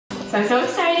So I'm so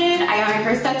excited. I got my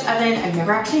first Dutch oven. I've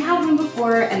never actually had one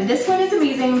before, and this one is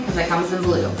amazing because it comes in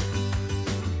blue.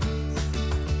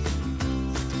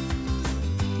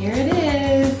 Here it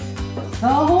is, the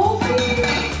whole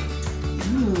thing.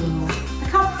 Ooh, look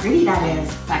how pretty that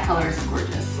is. That color is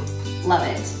gorgeous. Love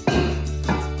it.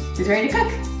 Who's ready to cook?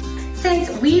 Since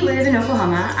we live in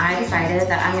Oklahoma, I decided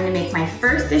that I'm gonna make my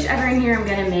first dish ever in here. I'm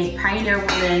gonna make Pioneer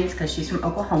Woman's, because she's from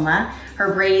Oklahoma,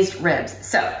 her braised ribs.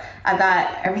 So I've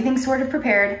got everything sort of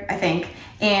prepared, I think,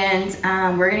 and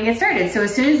we're gonna get started. So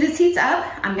as soon as this heats up,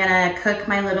 I'm gonna cook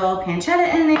my little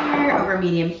pancetta in there over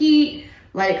medium heat,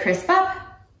 let it crisp up,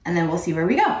 and then we'll see where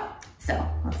we go. So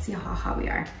let's see how hot we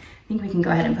are. I think we can go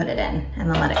ahead and put it in and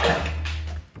then let it cook.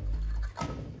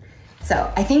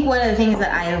 So I think one of the things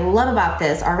that I love about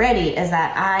this already is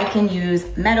that I can use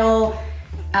metal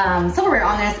silverware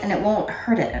on this and it won't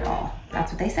hurt it at all.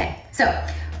 That's what they say. So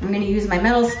I'm gonna use my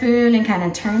metal spoon and kind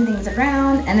of turn things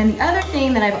around. And then the other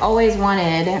thing that I've always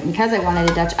wanted, because I wanted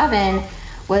a Dutch oven,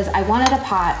 was I wanted a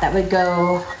pot that would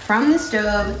go from the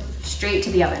stove straight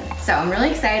to the oven. So I'm really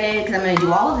excited because I'm gonna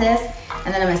do all of this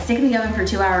and then I'm gonna stick it in the oven for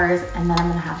 2 hours and then I'm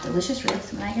gonna have delicious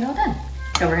ribs when I get all done.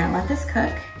 So we're gonna let this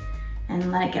cook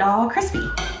and let it get all crispy.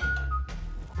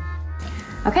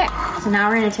 Okay, so now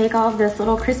we're gonna take all of this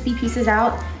little crispy pieces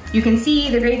out. You can see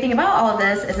the great thing about all of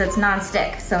this is it's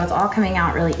non-stick, so it's all coming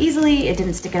out really easily. It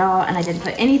didn't stick at all, and I didn't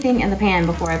put anything in the pan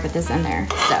before I put this in there.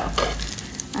 So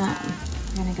I'm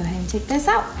gonna go ahead and take this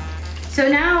out. So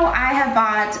now I have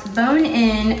bought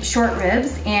bone-in short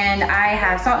ribs, and I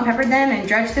have salt and peppered them and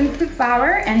dredged them with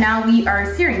flour, and now we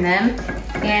are searing them.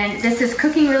 And this is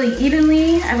cooking really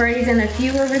evenly. I've already done a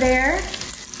few over there.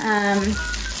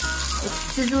 It's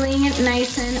sizzling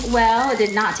nice and well. It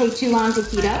did not take too long to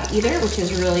heat up either, which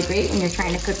is really great when you're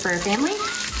trying to cook for a family.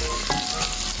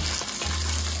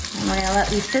 And we're gonna let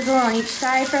these sizzle on each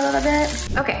side for a little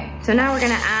bit. Okay, so now we're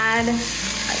gonna add,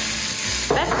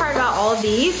 the best part about all of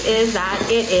these is that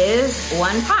it is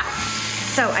one pot.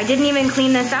 So I didn't even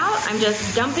clean this out. I'm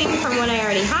just dumping from what I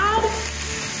already had.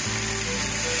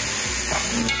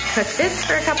 Cook this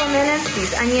for a couple minutes,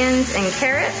 these onions and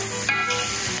carrots.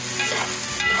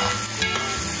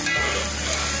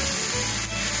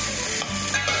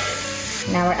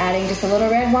 Now we're adding just a little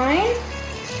red wine.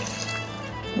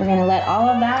 We're gonna let all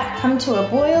of that come to a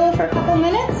boil for a couple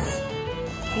minutes.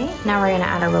 Okay, now we're gonna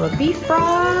add a little beef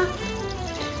broth.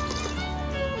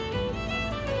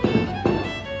 A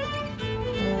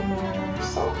little more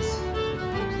salt.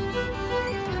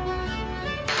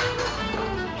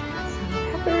 Some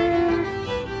pepper.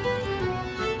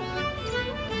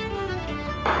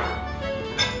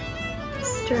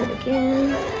 Stir it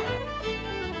again.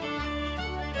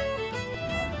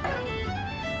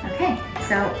 Okay,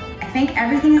 so I think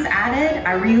everything is added.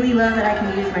 I really love that I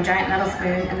can use my giant metal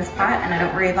spoon in this pot and I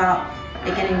don't worry about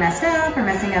it getting messed up or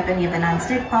messing up any of the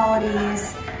non-stick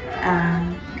qualities.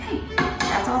 Okay,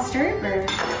 that's all stirred. We're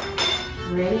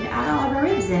ready to add all of our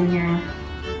ribs in here.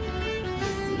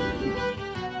 Let's see.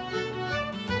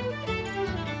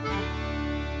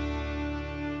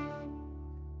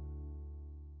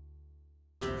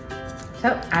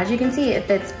 So as you can see, it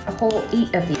fits a whole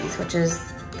 8 of these, which is,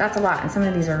 that's a lot, and some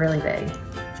of these are really big.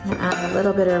 I'm gonna add a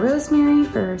little bit of rosemary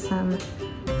for some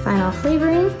final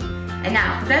flavoring. And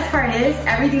now, the best part is,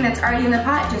 everything that's already in the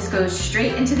pot just goes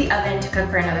straight into the oven to cook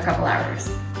for another couple hours.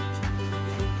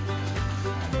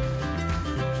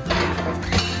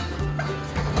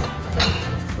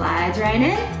 Slides right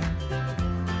in.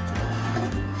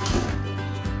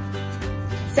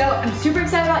 So I'm super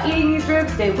excited about eating these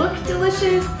ribs. They look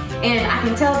delicious, and I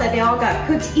can tell that they all got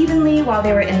cooked evenly while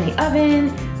they were in the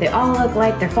oven. They all look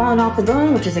like they're falling off the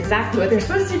bone, which is exactly what they're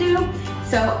supposed to do.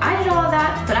 So I did all of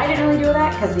that, but I didn't really do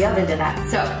that because the oven did that.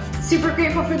 So super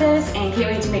grateful for this and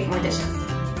can't wait to make more dishes.